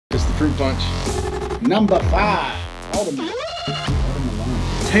Fruit Punch. Number 5. Watermelon.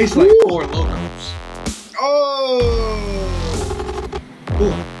 Tastes like Four Locos. Oh! Ooh.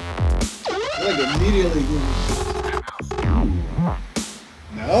 Like immediately.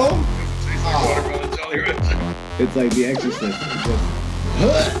 No? Tastes like watermelon Jolly Rancher. It's like The Exorcist. It's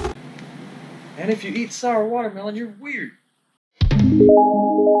just, And if you eat sour watermelon, you're weird.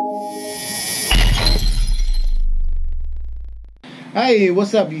 Hey,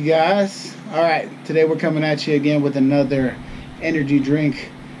 what's up, you guys? All right, today we're coming at you again with another energy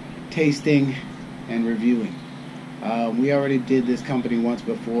drink tasting and reviewing. We already did this company once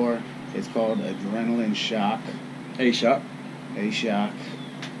before. It's called Adrenaline Shock. A-Shock. A-Shock.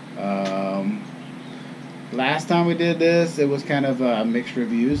 Last time we did this, it was kind of mixed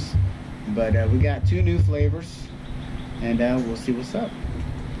reviews, but we got 2 new flavors, and we'll see what's up.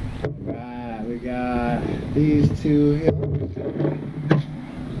 We got these 2 here.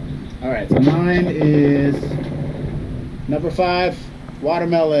 All right, so mine is number 5,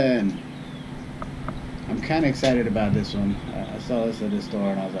 watermelon. I'm kind of excited about this one. I saw this at the store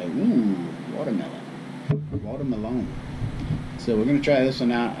and I was like, ooh, watermelon. Watermelon. So we're going to try this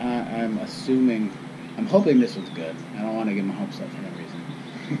one out. I'm hoping this one's good. I don't want to get my hopes up for no reason.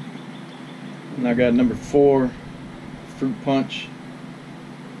 And I got number 4, Fruit Punch.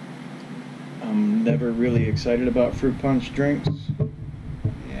 I'm never really excited about Fruit Punch drinks.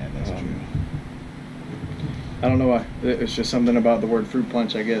 Yeah, that's true. I don't know why. It's just something about the word Fruit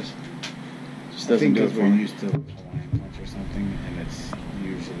Punch, I guess. Just doesn't do it for we're me. used to Hawaiian Punch or something, and it's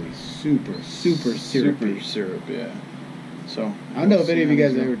usually super syrupy. Super syrup, yeah. So I don't know if any of you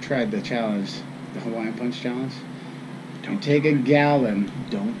guys ever tried the challenge, the Hawaiian Punch challenge. You take a gallon,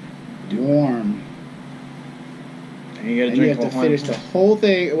 warm, and you gotta and drink you have to finish the whole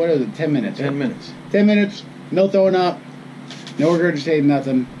thing. What is it? 10 minutes. 10 minutes. 10 minutes. No throwing up. No regurgitating.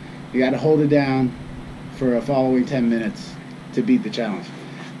 Nothing. You got to hold it down for a following 10 minutes to beat the challenge.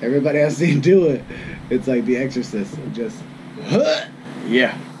 Everybody else didn't do it. It's like The Exorcist. Just.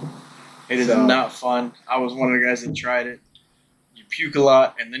 Yeah. It is not fun. I was one of the guys that tried it. You puke a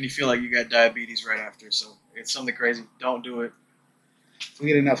lot, and then you feel like you got diabetes right after. So it's something crazy. Don't do it. If we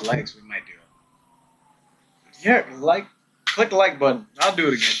get enough likes, we might do it. Yeah, click the like button. I'll do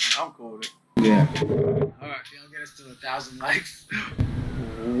it again. I'm cool with it. Yeah. All right, if y'all get us to 1,000 likes,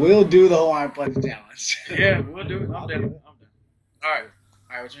 we'll do the Hawaiian Punch challenge. Yeah, we'll do it. I'm down. All right,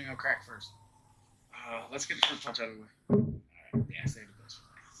 what you gonna crack first? Let's get the Fruit Punch out of the way. All right, yeah, save the best for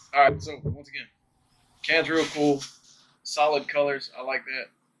last. All right, so once again, can's real cool. Solid colors. I like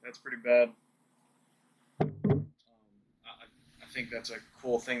that. That's pretty bad. I think that's a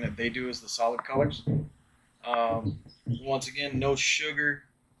cool thing that they do is the solid colors. Once again, no sugar,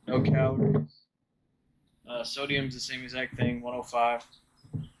 no calories. Sodium's the same exact thing, 105.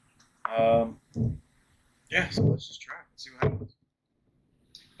 Yeah, so let's just try it. Let's see what happens.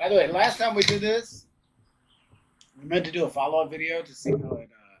 By the way, last time we did this, we meant to do a follow-up video to see how it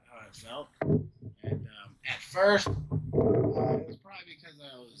felt. And at first, it was probably because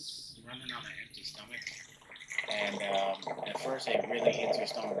I was running on an empty stomach. And at first, it really hits your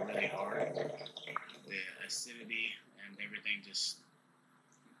stomach really hard. The acidity and everything just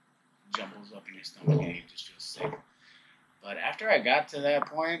jumbles up in your stomach and you just feel sick. But after I got to that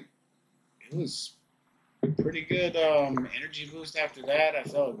point, it was pretty good energy boost after that. I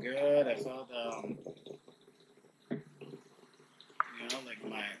felt good. I felt I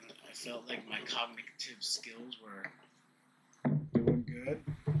felt like my cognitive skills were doing good.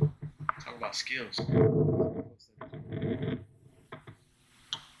 Talk about skills. Put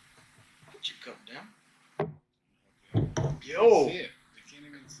your cup down. Yo! I see it. I can't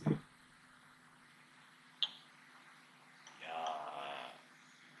even see it.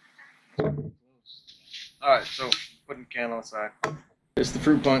 Alright, so putting the can on the side. It's the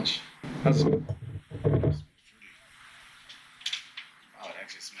Fruit Punch. How's it? Oh, it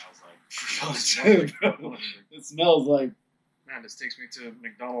actually smells like fruit punch. It smells like. Man, this takes me to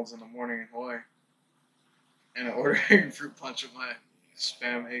McDonald's in the morning in Hawaii. And I order Fruit Punch with my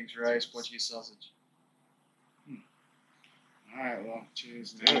spam, eggs, rice, Portuguese sausage. Alright, well,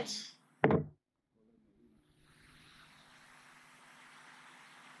 cheers.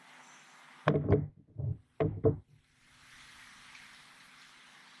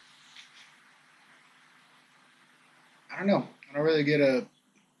 I don't know. I don't really get a.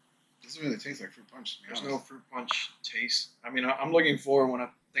 Doesn't really taste like fruit punch. There's no Fruit Punch taste. I mean, I'm looking for, when I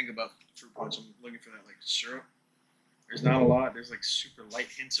think about Fruit Punch, I'm looking for that like syrup. There's not a lot. There's like super light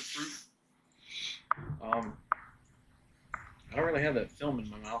hints of fruit. I don't really have that film in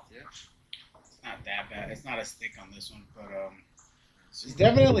my mouth yet. It's not that bad. It's not as thick on this one, but It's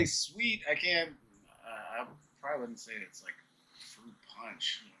definitely sweet. I can't. I probably wouldn't say it's like fruit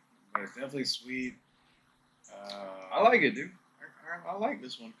punch, but it's definitely sweet. I like it, dude. I like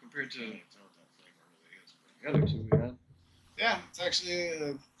this one compared to I can't tell what that flavor really is, but the other two we had. yeah, it's actually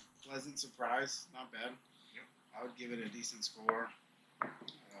a pleasant surprise. Not bad. Yep. I would give it a decent score. I'd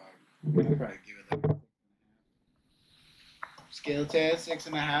probably give it like scale test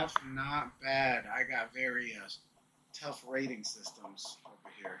 6.5. Not bad. I got very tough rating systems over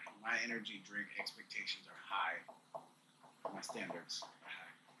here. My energy drink expectations are high. My standards are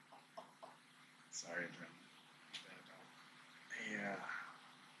high. Sorry, Adrenaline. Yeah.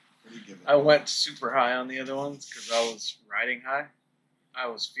 What do you give it? I went super high on the other ones because I was riding high. I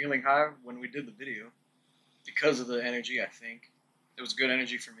was feeling high when we did the video because of the energy. I think it was good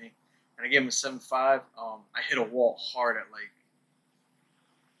energy for me, and I gave him a 7.5. I hit a wall hard at like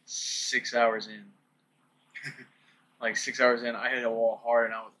 6 hours in. Like 6 hours in, I hit a wall hard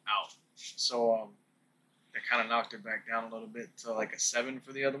and I was out. So that kind of knocked it back down a little bit to like a 7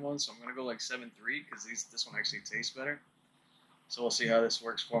 for the other one. So I'm gonna go like 7.3 because this one actually tastes better. So we'll see how this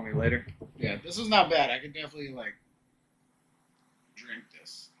works for me later. Yeah, this was not bad. I could definitely like drink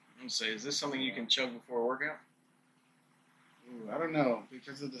this. I'm gonna say, is this something you can chug before a workout? Ooh, I don't know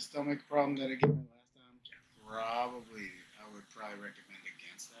because of the stomach problem that I gave me last time. Probably, I would probably recommend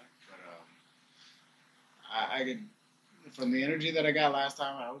against that. But I could, from the energy that I got last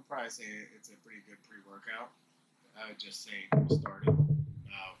time, I would probably say it's a pretty good pre-workout. I would just say start it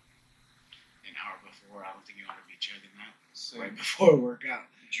about an hour before. I don't think you want to be chugging that right before a workout.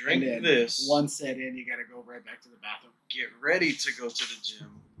 Drink And then this. One set in, you got to go right back to the bathroom. Get ready to go to the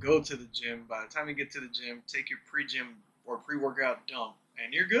gym. Go to the gym. By the time you get to the gym, take your pre-gym or pre-workout dump,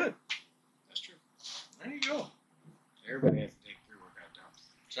 and you're good. That's true. There you go. Everybody has to take pre-workout dumps.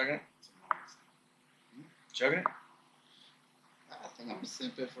 Chugging it? It's annoying. Chugging it? I think I'm gonna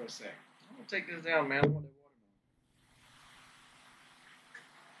sip it for a sec. I'm gonna take this down, man. I want that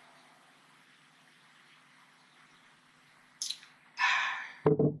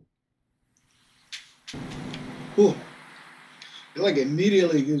watermelon. Ooh. It like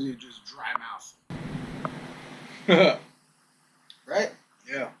immediately gives you just dry mouth. Right?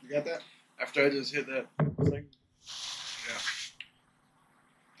 Yeah. You got that? After I just hit that thing. Yeah.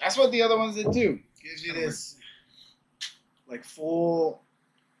 That's what the other ones did too. Gives you this like full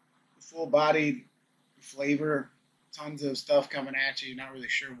bodied flavor, tons of stuff coming at you, you're not really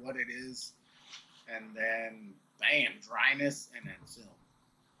sure what it is. And then bam, dryness and then film.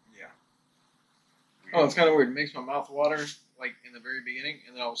 Yeah. Oh, it's kind of weird. It makes my mouth water like in the very beginning,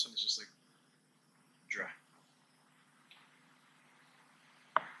 and then all of a sudden it's just like dry.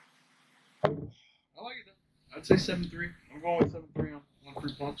 I like it though. I'd say 7.3. I'm going with 7.3 on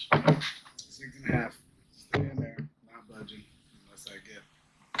Fruitpunch. 6.5. Stay in there, not budging unless I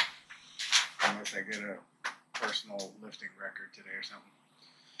get a personal lifting record today or something.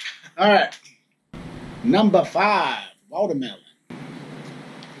 All right. Number 5, watermelon.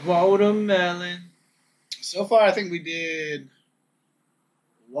 Watermelon. So far, I think we did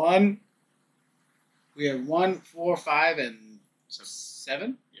 1. We had 1, 4, 5, and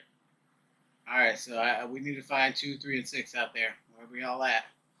 7. Yeah. All right, so we need to find 2, 3, and 6 out there. Where we all at?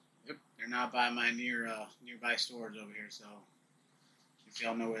 Yep. They're not by my nearby stores over here. So if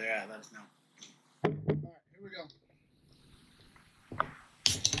y'all know where they're at, let us know. All right, here we go.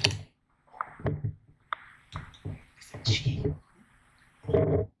 It's a Cheehoo.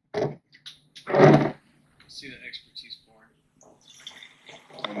 See the expertise pouring.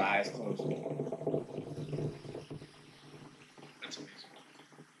 With my eyes closed. That's amazing.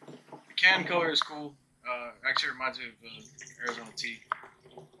 The can color is cool. Actually reminds me of Arizona tea.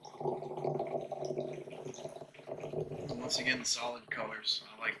 Once again, the solid colors.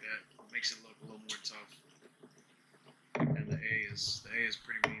 I like that. It makes it look a little more tough. And the A is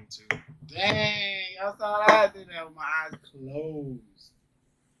pretty mean too. Dang, I thought I did that with my eyes closed.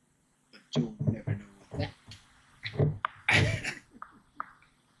 But you'll never know that.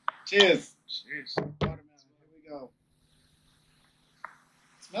 Cheers. Cheers. Watermelon. Here we go.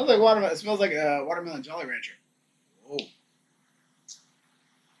 It smells like watermelon. It smells like a watermelon Jolly Rancher. Whoa.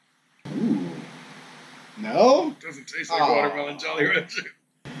 Ooh. No? Doesn't taste like watermelon Jolly Rancher.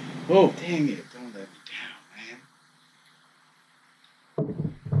 Oh, dang it. Don't let me down, man.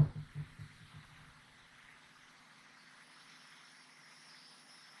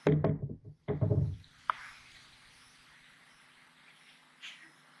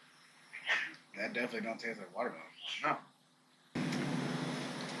 That definitely don't taste like watermelon. No. It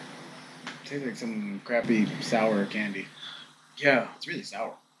tastes like some crappy sour candy. Yeah. It's really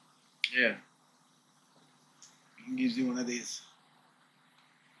sour. Yeah. Gives you one of these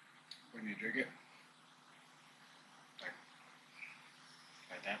When you drink it,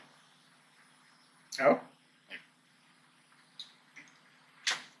 like that. How?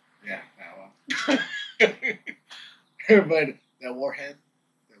 Yeah, that one. But that warhead.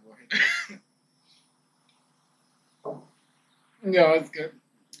 No, it's good.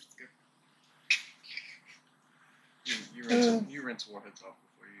 It's good. You rinse warheads off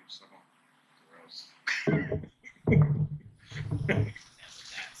before you suck on. Gross.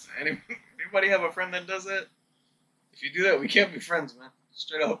 Anybody have a friend that does that? If you do that, we can't be friends, man.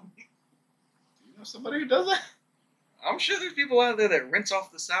 Straight up. Do you know somebody who does that? I'm sure there's people out there that rinse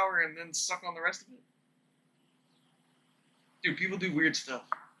off the sour and then suck on the rest of it. Dude, people do weird stuff.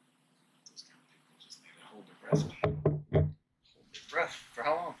 Those kind of people just need to hold their breath. Hold their breath. For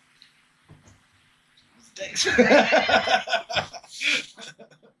how long? Days.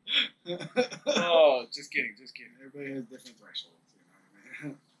 Oh, just kidding. Everybody has different thresholds, you know what I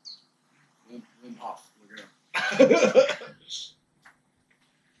mean? Wim Hof, look it up.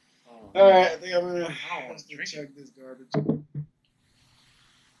 Alright, I think I'm gonna have to check this garbage.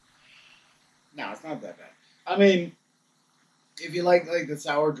 No, it's not that bad. I mean, if you like the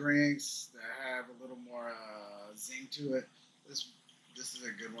sour drinks that have a little more zing to it, this is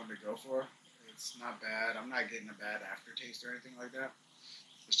a good one to go for. It's not bad. I'm not getting a bad aftertaste or anything like that.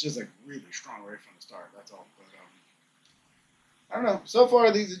 It's just like really strong right from the start. That's all. But I don't know. So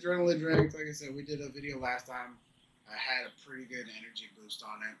far, these adrenaline drinks, like I said, we did a video last time. I had a pretty good energy boost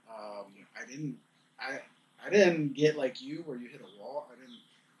on it. I didn't get like you where you hit a wall. I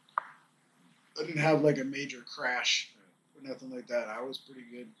didn't have like a major crash or nothing like that. I was pretty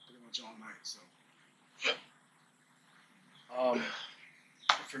good pretty much all night. So.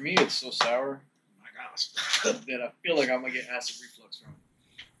 For me, it's so sour. My gosh. That I feel like I'm gonna get acid reflux from.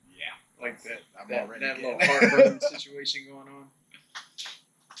 Yeah. Like that little heartburn situation going on.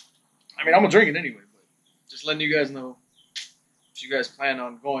 I mean, I'm gonna drink it anyway, but just letting you guys know, if you guys plan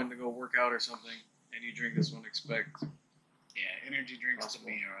on going to go work out or something, and you drink this one, expect. Yeah, energy drinks to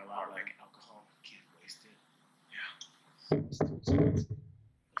me are a lot like alcohol. Can't waste it. Yeah. It's too expensive.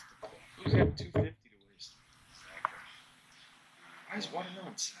 Who's got $250 to waste? Exactly. Why is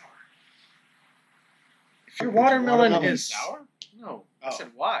watermelon sour? If your watermelon is sour? No. Oh. I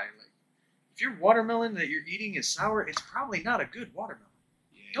said why? Like, if your watermelon that you're eating is sour, it's probably not a good watermelon.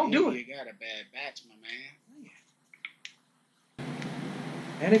 Yeah, Don't do it. You got a bad batch, my man.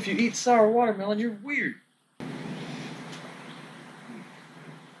 And if you eat sour watermelon, you're weird.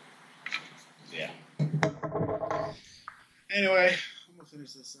 Yeah. Anyway, I'm gonna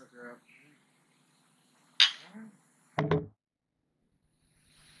finish this sucker up.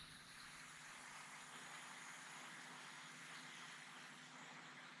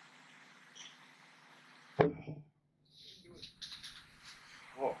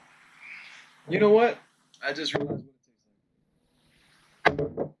 Oh. You know what? I just realized what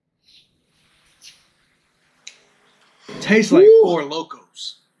it tastes like. Tastes like Four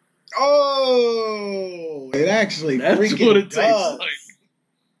Locos. Oh, it actually That's freaking what it does. tastes like.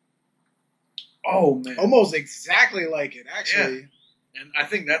 Oh man, almost exactly like it, actually. Yeah. And I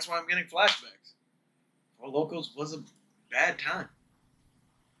think that's why I'm getting flashbacks. Four Locos was a bad time.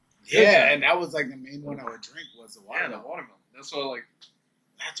 Yeah, and that was like the main one I would drink was the watermelon. Yeah, the watermelon. That's what like.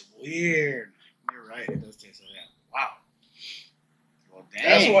 That's weird. You're right. It does taste like that. Wow. Well,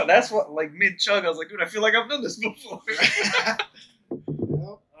 dang. That's what like mid chug. I was like, dude, I feel like I've done this before.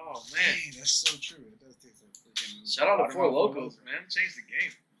 Oh man, that's so true. It does taste like freaking. Shout out to Four Locos, man. Changed the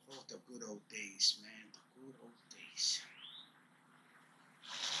game. Oh, the good old days, man. The good old days.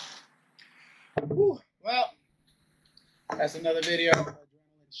 Whew. Well, that's another video.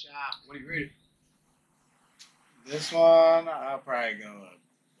 Adrenaline Shop. What do you rate it? This one, I'll probably go a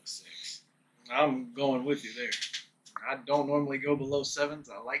 6. I'm going with you there. I don't normally go below 7s.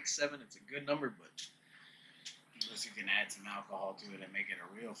 I like 7. It's a good number, but unless you can add some alcohol to it and make it a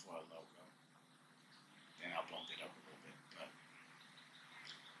real Four Loko, then I'll bump it up a little bit. But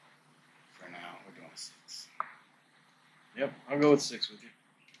for now, we're doing 6. Yep, I'll go with 6 with you.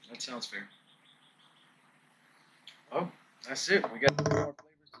 That sounds fair. Oh, that's it. We got 2 more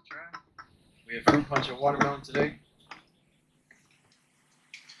flavors to try. We have fruit punch and watermelon today.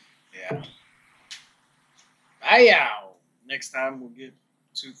 Yeah. Ayow! Next time we'll get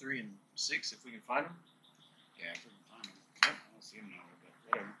 2, 3, and 6 if we can find them. Yeah, if we can find them. Yep. I don't see them nowhere, but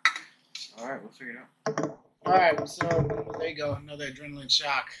whatever. All right, we'll figure it out. All right, so there you go. Another Adrenaline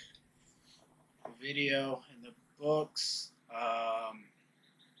Shock video in the books.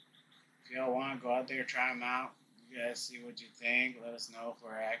 If y'all want to go out there, try them out. You guys see what you think. Let us know if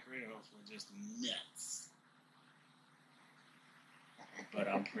we're accurate or if we're just nuts. But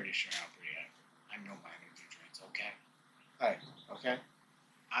I'm pretty sure I'm pretty accurate. I know my energy drinks, okay? Hey, okay?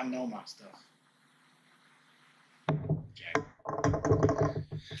 I know my stuff. Okay.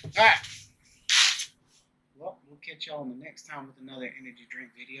 Alright. Well, we'll catch y'all on the next time with another energy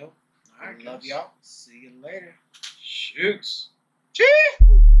drink video. All right, Love y'all. See you later. Shoots.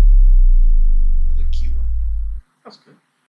 Cheehoo!